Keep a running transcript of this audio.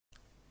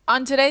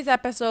On today's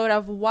episode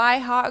of Why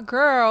Hot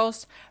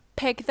Girls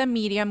Pick the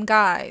Medium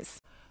Guys.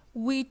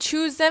 We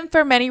choose them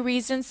for many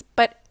reasons,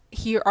 but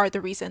here are the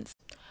reasons.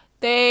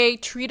 They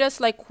treat us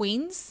like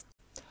queens.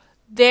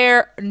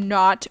 They're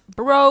not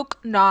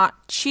broke,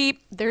 not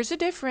cheap. There's a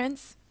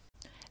difference.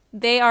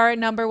 They are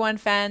number one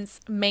fans,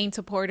 main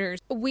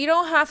supporters. We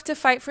don't have to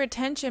fight for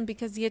attention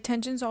because the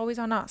attention's always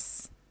on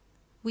us.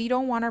 We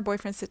don't want our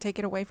boyfriends to take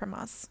it away from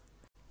us.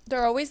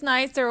 They're always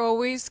nice. They're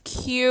always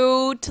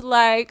cute.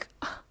 Like,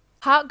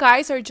 hot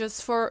guys are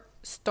just for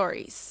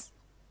stories,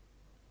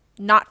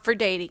 not for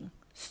dating.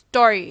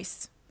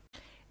 Stories.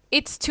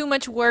 It's too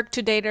much work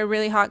to date a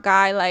really hot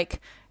guy. Like,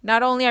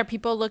 not only are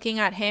people looking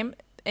at him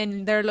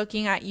and they're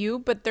looking at you,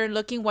 but they're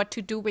looking what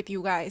to do with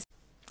you guys.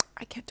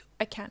 I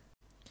can't.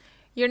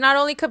 You're not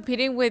only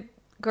competing with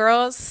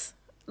girls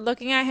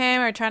looking at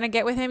him or trying to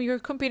get with him, you're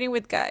competing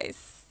with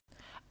guys.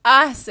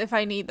 As if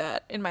I need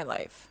that in my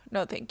life.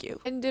 No, thank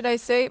you. And did I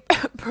say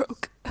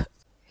broke?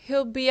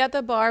 He'll be at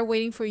the bar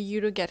waiting for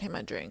you to get him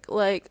a drink.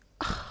 Like,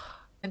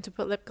 and to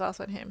put lip gloss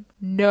on him.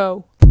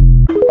 No.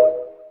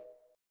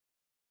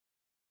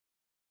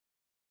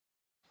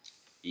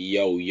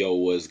 Yo,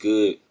 what's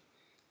good?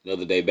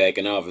 Another day back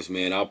in office,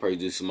 man. I'll pray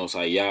this the Most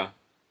High Yah.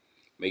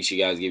 Make sure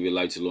you guys give your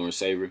life to Lord and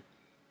Savior.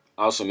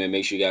 Also, man,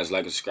 make sure you guys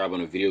like and subscribe on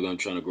the video. I'm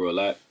trying to grow a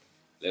lot.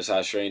 Let's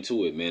hop straight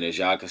into it, man. As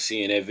y'all can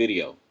see in that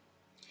video,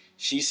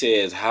 she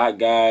says hot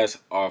guys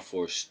are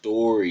for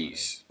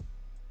stories.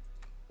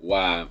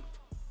 Why?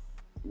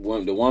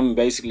 The woman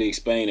basically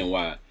explaining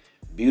why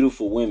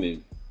beautiful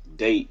women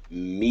date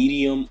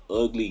medium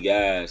ugly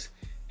guys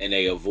and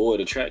they avoid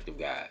attractive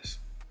guys.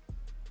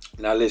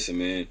 Now listen,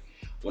 man.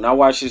 When I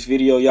watch this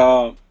video,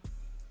 y'all,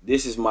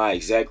 this is my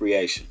exact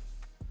reaction.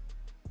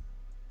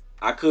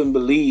 I couldn't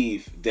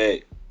believe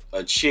that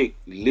a chick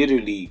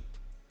literally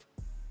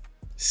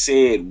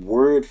said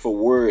word for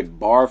word,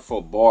 bar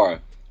for bar,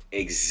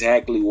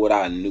 exactly what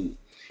I knew.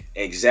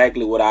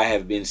 Exactly what I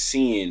have been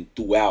seeing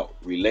throughout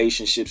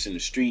relationships in the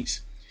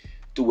streets,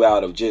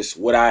 throughout of just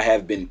what I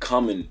have been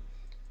coming,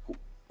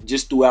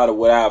 just throughout of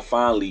what I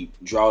finally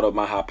drawed up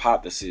my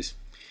hypothesis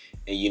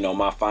and,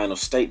 my final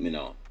statement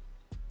on.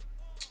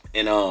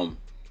 And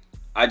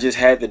I just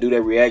had to do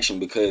that reaction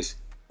because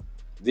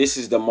this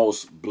is the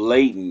most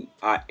blatant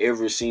I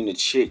ever seen a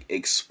chick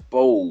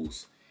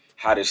expose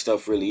how this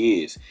stuff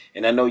really is.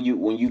 And I know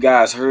when you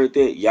guys heard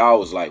that, y'all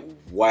was like,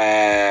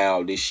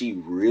 wow, did she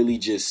really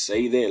just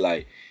say that?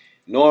 Like,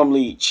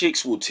 normally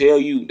chicks will tell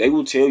you, they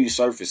will tell you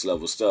surface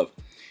level stuff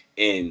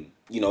and,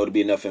 it'll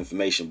be enough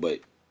information, but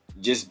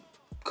just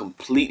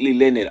completely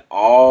letting it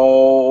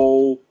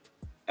all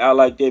out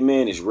like that,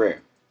 man, is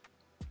rare.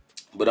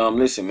 But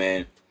listen,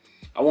 man,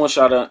 I want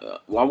y'all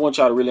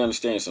to really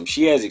understand something.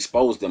 She has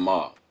exposed them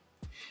all.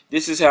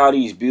 This is how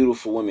these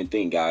beautiful women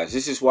think, guys.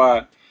 This is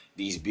why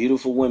these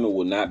beautiful women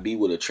will not be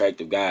with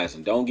attractive guys.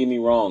 And don't get me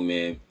wrong,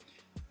 man.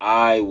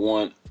 I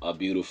want a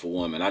beautiful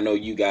woman. I know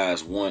you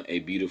guys want a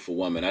beautiful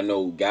woman. I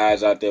know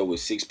guys out there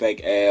with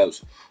six-pack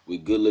abs,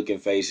 with good-looking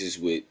faces,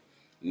 with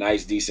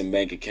nice, decent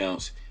bank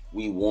accounts.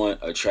 We want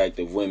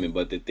attractive women.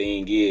 But the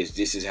thing is,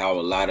 this is how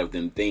a lot of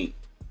them think.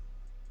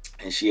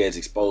 And she has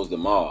exposed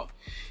them all.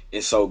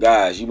 And so,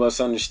 guys, you must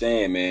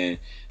understand, man,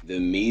 the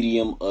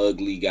medium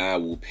ugly guy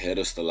will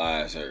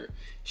pedestalize her.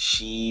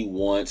 She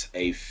wants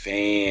a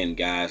fan,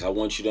 guys. I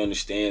want you to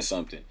understand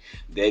something.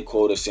 That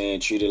quote is saying,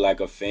 treat her like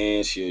a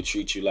fan. She'll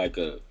treat you like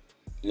a,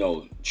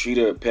 treat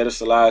her,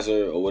 pedestalize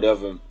her or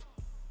whatever.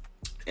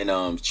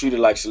 And treat her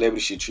like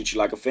celebrity. She'll treat you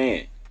like a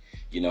fan.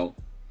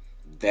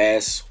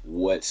 That's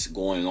what's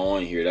going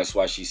on here. That's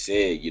why she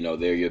said,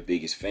 they're your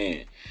biggest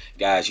fan.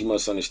 Guys, you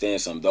must understand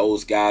something.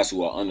 Those guys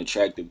who are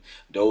unattractive,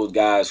 those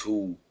guys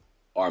who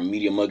are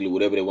medium ugly,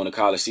 whatever they want to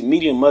call it. See,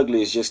 medium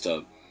ugly is just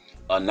a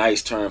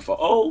nice term for,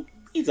 oh,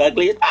 he's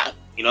ugly as fuck.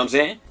 You know what I'm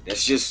saying?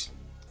 That's just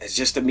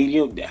a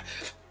medium.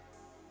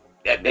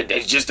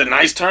 That's just a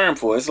nice term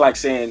for it. It's like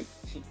saying,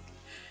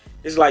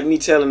 it's like me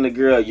telling the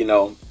girl,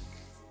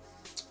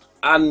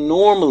 I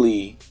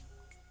normally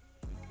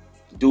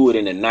do it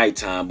in the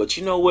nighttime, but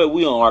you know what?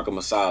 We on Arkham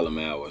Asylum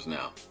hours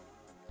now.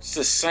 It's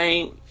the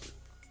same.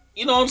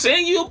 You know what I'm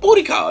saying? You a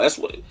booty call. That's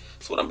what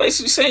I'm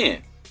basically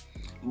saying.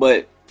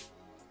 But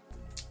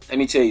let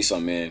me tell you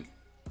something, man.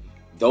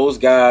 Those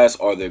guys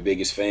are their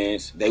biggest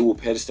fans. They will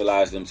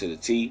pedestalize them to the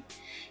T.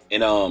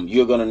 And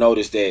you're gonna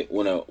notice that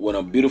when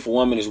a beautiful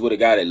woman is with a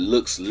guy that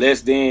looks less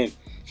than,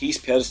 he's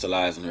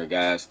pedestalizing her,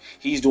 guys.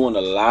 He's doing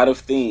a lot of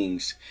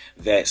things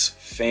that's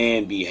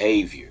fan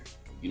behavior.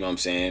 You know what I'm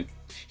saying?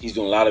 He's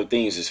doing a lot of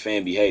things as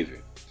fan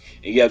behavior.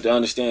 And you have to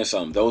understand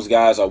something. Those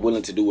guys are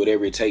willing to do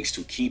whatever it takes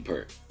to keep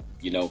her.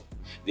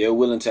 They're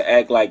willing to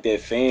act like they're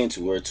fan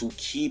to her to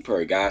keep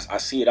her, guys. I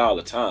see it all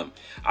the time.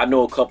 I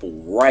know a couple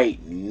right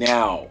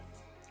now,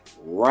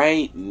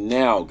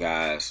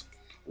 guys.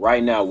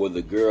 Right now where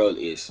the girl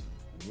is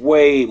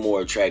way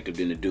more attractive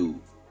than the dude.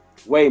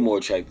 Way more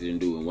attractive than the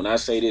dude. And when I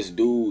say this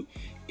dude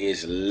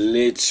is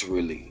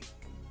literally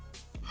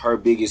her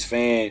biggest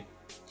fan,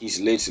 he's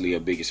literally her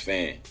biggest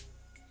fan.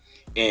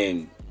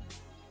 And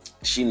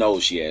she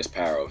knows she has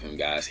power over him,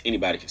 guys.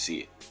 Anybody can see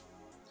it.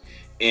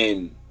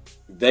 And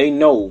they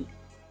know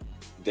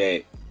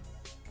that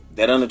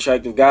that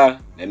unattractive guy,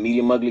 that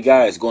medium ugly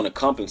guy, is going to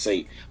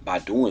compensate by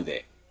doing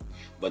that.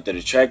 But the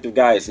attractive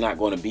guy is not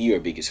going to be your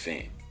biggest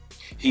fan.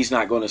 He's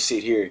not going to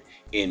sit here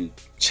and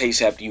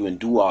chase after you and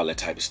do all that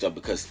type of stuff,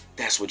 because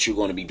that's what you're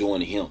going to be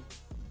doing to him.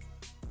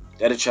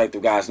 That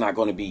attractive guy is not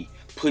going to be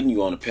putting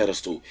you on a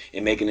pedestal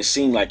and making it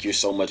seem like you're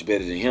so much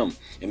better than him,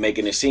 and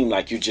making it seem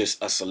like you're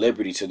just a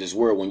celebrity to this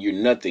world when you're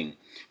nothing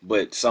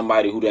but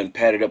somebody who done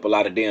patted up a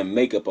lot of damn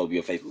makeup over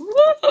your face.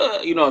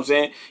 You know what I'm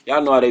saying?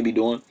 Y'all know how they be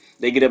doing.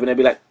 They get up and they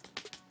be like,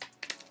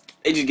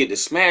 they just get to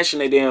smashing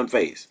their damn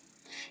face.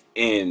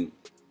 And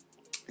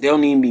they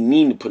don't even be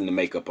needing to put the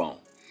makeup on.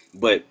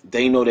 But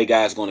they know that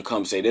guy's going to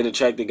compensate. That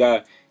attractive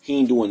guy, he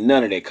ain't doing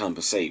none of that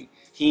compensating.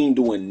 He ain't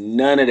doing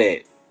none of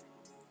that.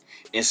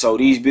 And so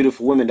these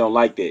beautiful women don't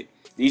like that.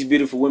 These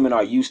beautiful women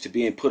are used to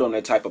being put on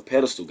that type of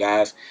pedestal,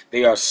 guys.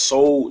 They are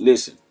so,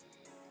 listen,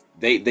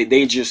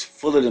 they just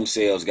full of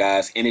themselves,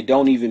 guys. And it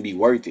don't even be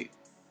worth it.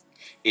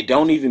 It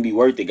don't even be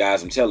worth it,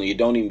 guys. I'm telling you, it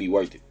don't even be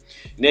worth it.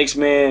 Next,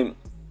 man,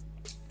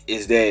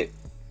 is that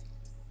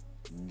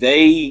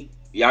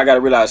y'all got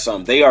to realize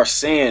something. They are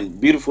saying,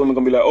 beautiful women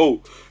going to be like,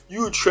 oh,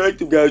 you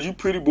attractive guys, you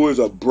pretty boys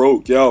are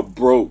broke. Y'all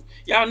broke.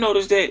 Y'all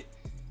notice that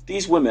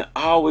these women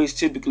always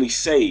typically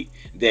say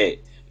that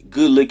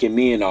good-looking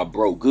men are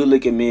broke.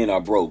 Good-looking men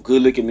are broke.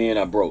 Good-looking men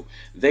are broke.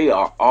 They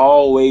are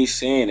always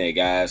saying that,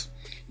 guys.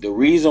 The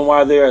reason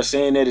why they are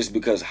saying that is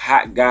because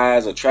hot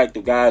guys,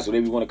 attractive guys,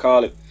 whatever you want to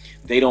call it,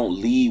 they don't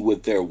lead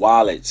with their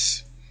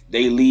wallets.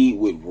 They lead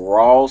with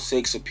raw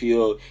sex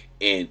appeal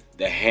and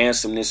the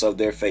handsomeness of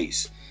their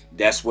face.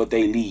 That's what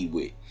they lead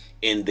with.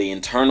 And the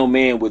internal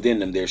man within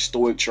them, their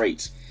stoic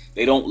traits.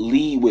 They don't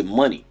lead with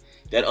money.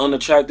 That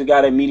unattractive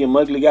guy, that medium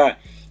ugly guy,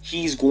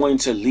 he's going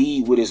to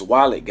lead with his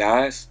wallet,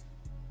 guys.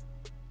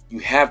 You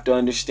have to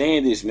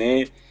understand this,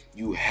 man.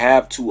 You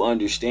have to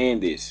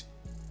understand this.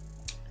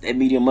 That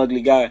medium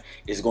ugly guy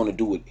is going to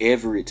do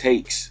whatever it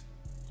takes.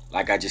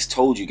 Like I just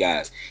told you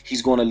guys,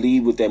 he's going to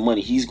lead with that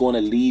money. He's going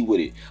to lead with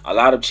it. A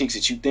lot of chicks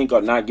that you think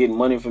are not getting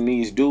money from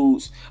these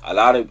dudes,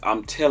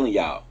 I'm telling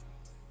y'all,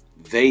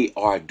 they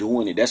are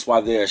doing it. That's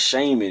why they're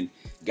shaming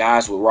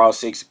guys with raw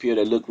sex appeal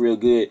that look real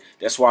good.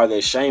 That's why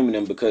they're shaming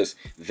them, because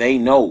they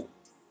know.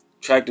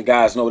 Attractive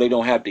guys know they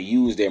don't have to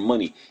use their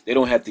money. They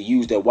don't have to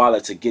use their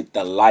wallet to get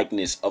the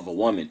likeness of a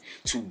woman,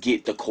 to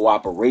get the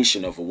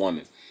cooperation of a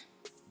woman.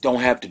 Don't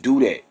have to do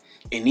that.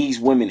 And these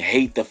women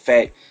hate the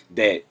fact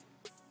that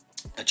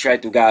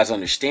attractive guys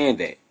understand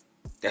that.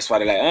 That's why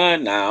they're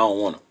like, nah, I don't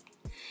want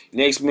them.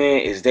 Next,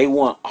 man, is they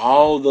want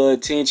all the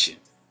attention.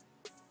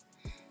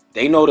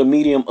 They know the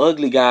medium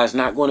ugly guy is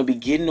not going to be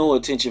getting no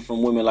attention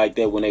from women like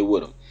that when they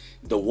with them.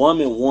 The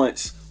woman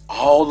wants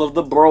all of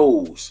the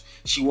bros.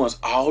 She wants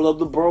all of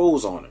the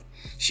bros on her.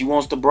 She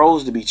wants the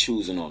bros to be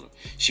choosing on her.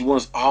 She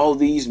wants all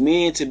these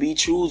men to be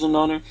choosing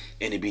on her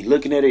and to be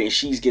looking at her, and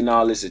she's getting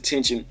all this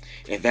attention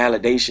and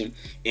validation.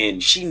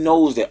 And she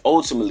knows that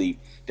ultimately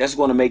that's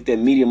going to make that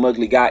medium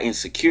ugly guy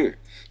insecure.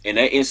 And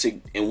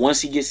once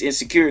he gets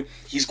insecure,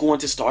 he's going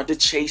to start to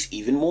chase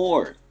even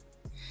more.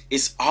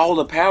 It's all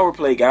a power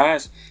play,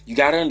 guys. You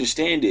got to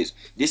understand this.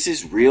 This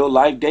is real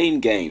life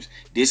dating games.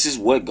 This is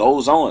what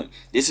goes on.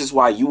 This is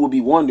why you will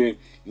be wondering,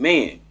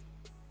 man,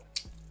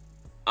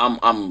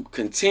 I'm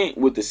content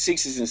with the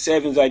 6s and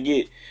 7s I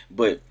get,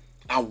 but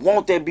I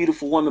want that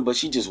beautiful woman, but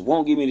she just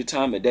won't give me the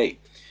time of day.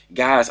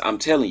 Guys, I'm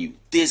telling you,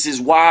 this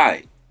is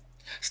why.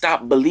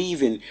 Stop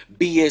believing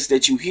BS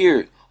that you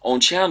hear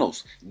on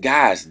channels.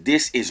 Guys,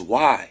 this is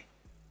why.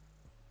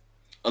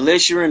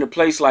 Unless you're in a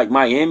place like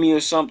Miami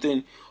or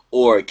something,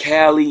 or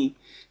Cali,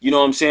 you know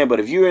what I'm saying? But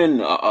if you're in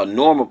a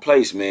normal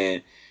place,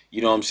 man,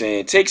 you know what I'm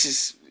saying?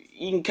 Texas,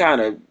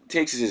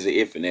 Texas is an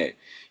if in that,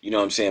 you know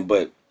what I'm saying?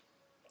 But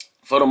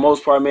for the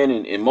most part, man,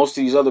 in most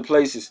of these other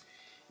places,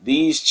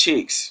 these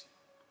chicks,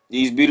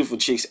 these beautiful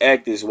chicks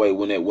act this way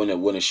when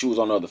the shoe's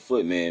on the other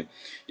foot, man.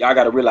 Y'all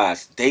got to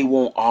realize they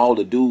want all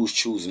the dudes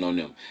choosing on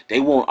them. They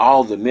want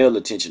all the male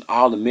attention,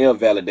 all the male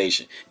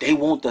validation. They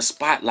want the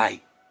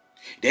spotlight.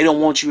 They don't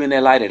want you in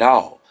that light at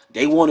all.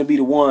 They want to be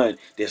the one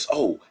that's,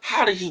 oh,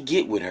 how did he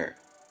get with her?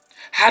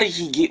 How did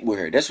he get with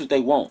her? That's what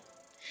they want.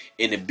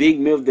 And the big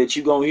myth that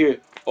you gonna hear,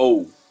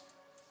 oh,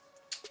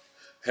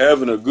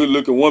 having a good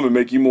looking woman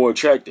make you more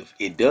attractive.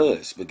 It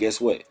does, but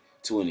guess what?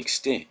 To an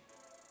extent.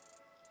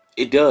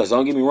 It does.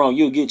 Don't get me wrong,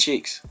 you'll get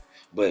chicks.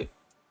 But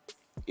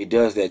it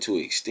does that to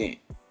an extent.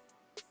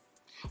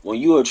 When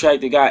you're an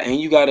attractive guy and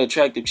you got an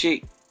attractive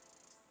chick,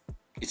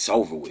 it's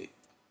over with.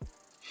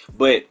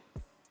 But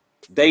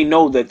they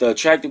know that the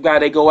attractive guy,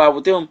 they go out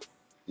with them,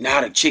 now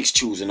the chick's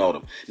choosing on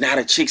them. Now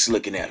the chick's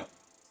looking at him.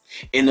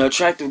 And the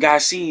attractive guy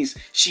sees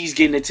she's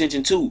getting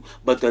attention too,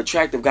 but the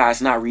attractive guy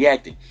is not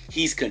reacting.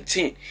 He's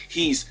content.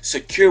 He's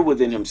secure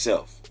within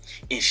himself.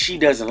 And she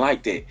doesn't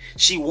like that.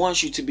 She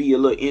wants you to be a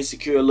little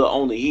insecure, a little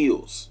on the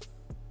heels.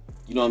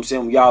 You know what I'm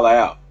saying? When y'all are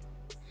out.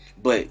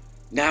 But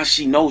now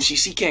she knows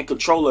she can't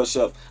control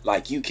herself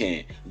like you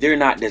can. They're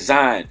not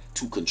designed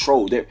to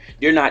control. They're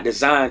not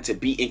designed to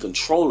be in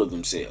control of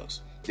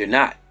themselves. They're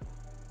not.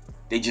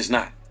 They just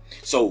not.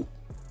 So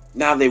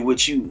now they're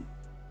with you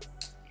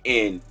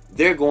and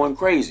they're going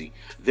crazy.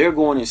 They're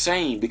going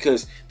insane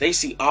because they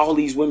see all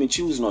these women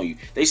choosing on you.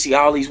 They see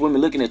all these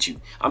women looking at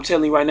you. I'm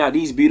telling you right now,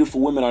 these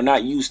beautiful women are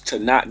not used to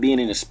not being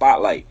in the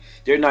spotlight.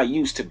 They're not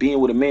used to being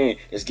with a man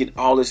that's getting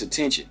all this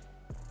attention.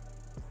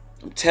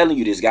 I'm telling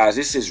you this, guys.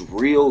 This is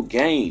real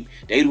game.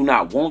 They do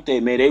not want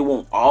that, man. They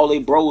want all their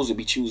bros to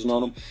be choosing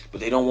on them,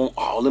 but they don't want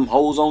all them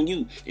hoes on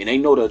you. And they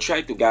know the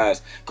attractive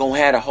guys gonna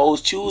have the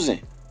hoes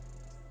choosing.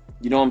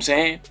 You know what I'm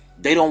saying?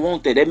 They don't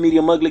want that. That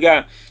medium ugly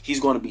guy, he's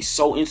going to be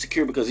so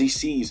insecure because he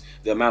sees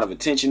the amount of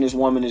attention this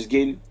woman is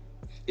getting.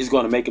 It's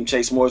going to make him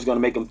chase more. It's going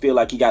to make him feel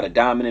like he got a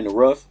diamond in the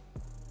rough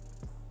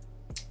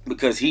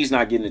because he's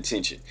not getting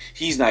attention.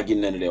 He's not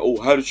getting none of that.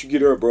 Oh, how did you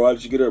get her, bro? How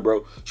did you get her,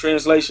 bro?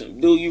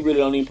 Translation, dude, you really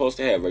don't even supposed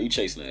to have her. You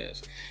chasing her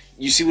ass.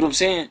 You see what I'm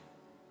saying?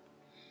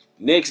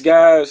 Next,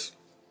 guys,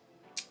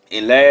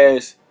 and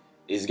last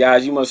is,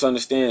 guys, you must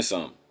understand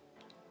something.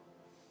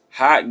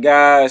 Hot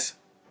guys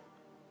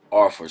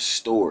are for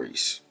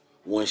stories.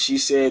 When she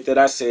said that,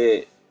 I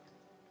said,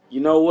 you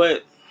know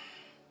what?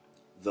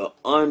 The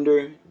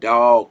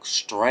underdog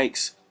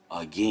strikes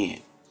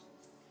again.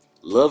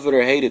 Love it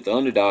or hate it, the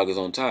underdog is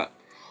on top.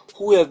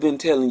 Who have been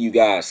telling you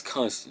guys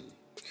constantly?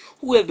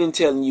 Who have been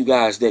telling you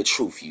guys that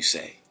truth you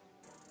say?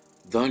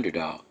 The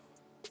underdog.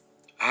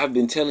 I've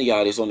been telling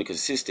y'all this on a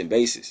consistent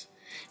basis.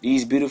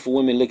 These beautiful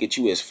women look at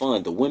you as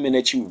fun. The women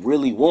that you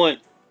really want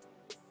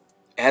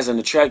as an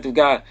attractive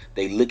guy,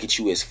 they look at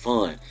you as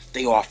fun.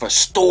 They are for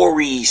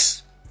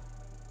stories.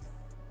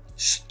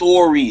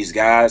 Stories,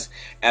 guys.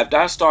 After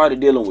I started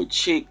dealing with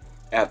chick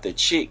after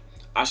chick,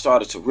 I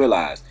started to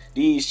realize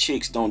these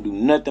chicks don't do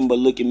nothing but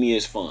look at me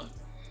as fun.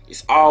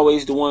 It's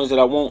always the ones that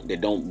I want that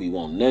don't be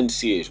want nothing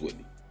serious with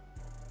me.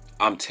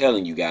 I'm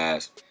telling you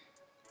guys,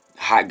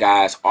 hot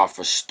guys are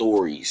for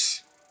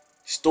stories.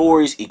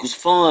 Stories equals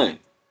fun.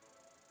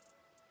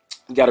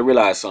 You got to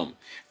realize something.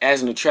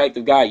 As an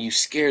attractive guy, you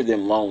scare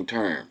them long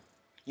term.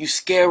 You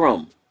scare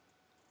them.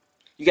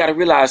 You got to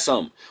realize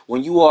something.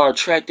 When you are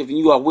attractive and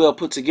you are well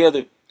put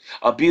together,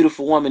 a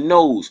beautiful woman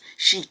knows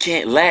she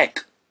can't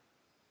lack.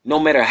 No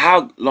matter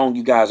how long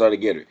you guys are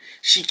together,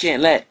 she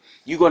can't lack.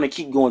 You're going to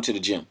keep going to the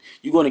gym.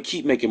 You're going to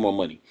keep making more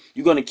money.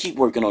 You're going to keep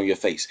working on your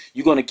face.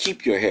 You're going to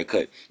keep your hair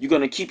cut. You're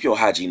going to keep your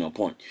hygiene on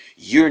point.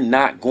 You're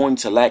not going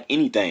to lack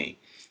anything.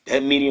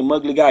 That medium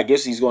ugly guy,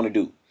 guess what he's going to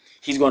do?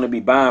 He's going to be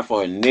buying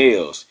for her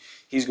nails.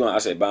 He's going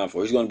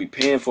to be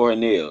paying for her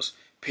nails,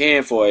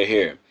 paying for her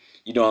hair.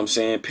 You know what I'm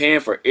saying?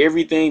 Paying for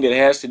everything that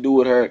has to do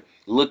with her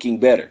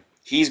looking better.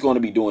 He's going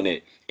to be doing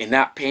that and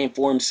not paying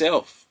for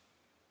himself.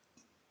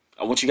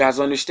 I want you guys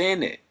to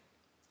understand that.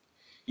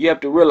 You have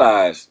to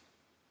realize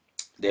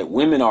that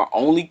women are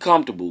only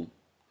comfortable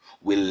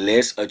with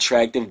less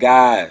attractive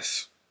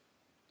guys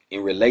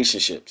in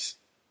relationships.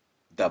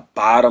 The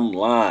bottom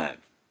line.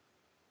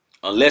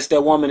 Unless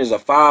that woman is a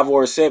 5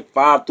 or a 7,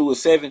 5 through a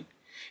 7,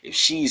 if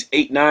she's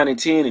 8, 9, and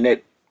 10 and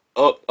that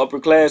upper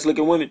class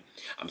looking women,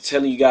 I'm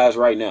telling you guys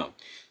right now,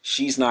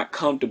 she's not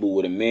comfortable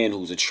with a man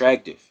who's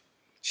attractive.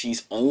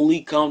 She's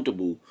only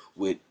comfortable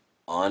with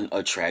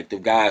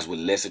unattractive guys, with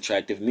less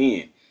attractive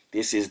men.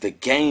 This is the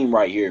game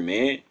right here,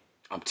 man.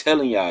 I'm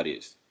telling y'all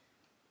this.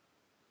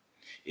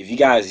 If you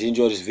guys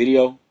enjoyed this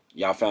video,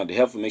 y'all found it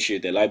helpful, make sure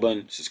you hit that like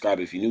button, subscribe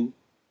if you're new,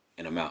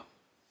 and I'm out.